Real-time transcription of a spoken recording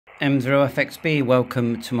M0FXB,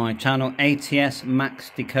 welcome to my channel. ATS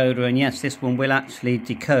Max Decoder, and yes, this one will actually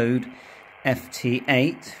decode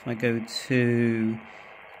FT8. If I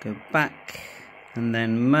go back and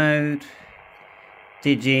then mode,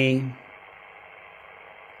 Digi,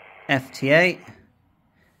 FT8,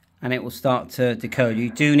 and it will start to decode.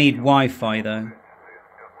 You do need Wi-Fi though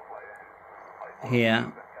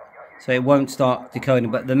here, so it won't start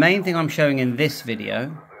decoding. But the main thing I'm showing in this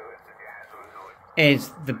video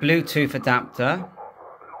is the Bluetooth adapter.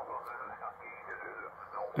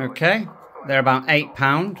 Okay, they're about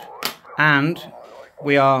 £8, and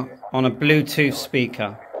we are on a Bluetooth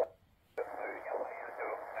speaker.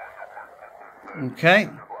 Okay,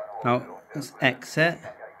 now let's exit.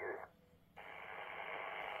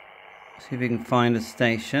 See if we can find a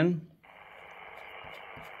station.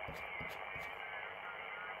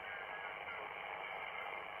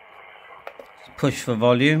 Push for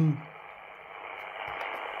volume.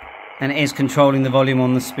 And it is controlling the volume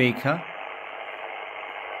on the speaker.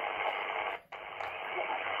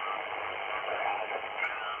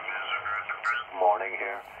 Morning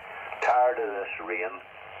here. Tired of this rain,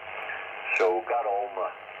 so got all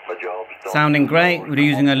my jobs done. Sounding great. We're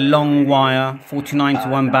using a long wire, 49 to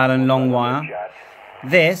 1 balun long wire.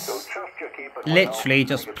 This literally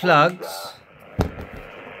just plugs.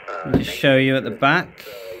 I'll just show you at the back.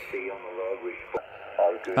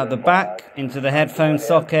 At the back into the headphone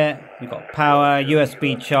socket. You've got power,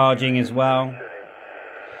 USB charging as well.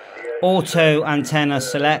 Auto antenna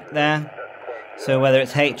select there, so whether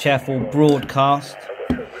it's HF or broadcast.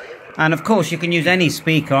 And of course you can use any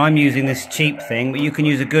speaker. I'm using this cheap thing, but you can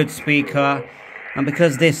use a good speaker. And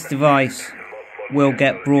because this device will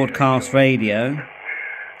get broadcast radio,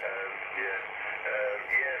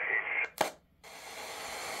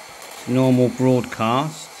 normal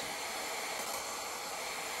broadcast.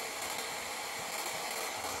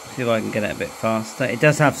 See if I can get it a bit faster. It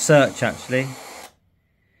does have search actually.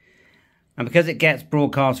 And because it gets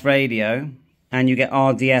broadcast radio, and you get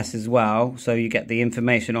RDS as well, so you get the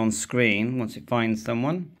information on screen once it finds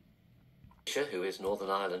someone. Who is Northern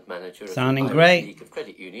Ireland manager Sounding of the great. League of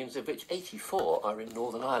Credit Unions, of which 84 are in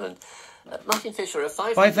Northern Ireland. Martin Fisher, a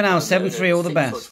Bye for now, 7-3, all the best.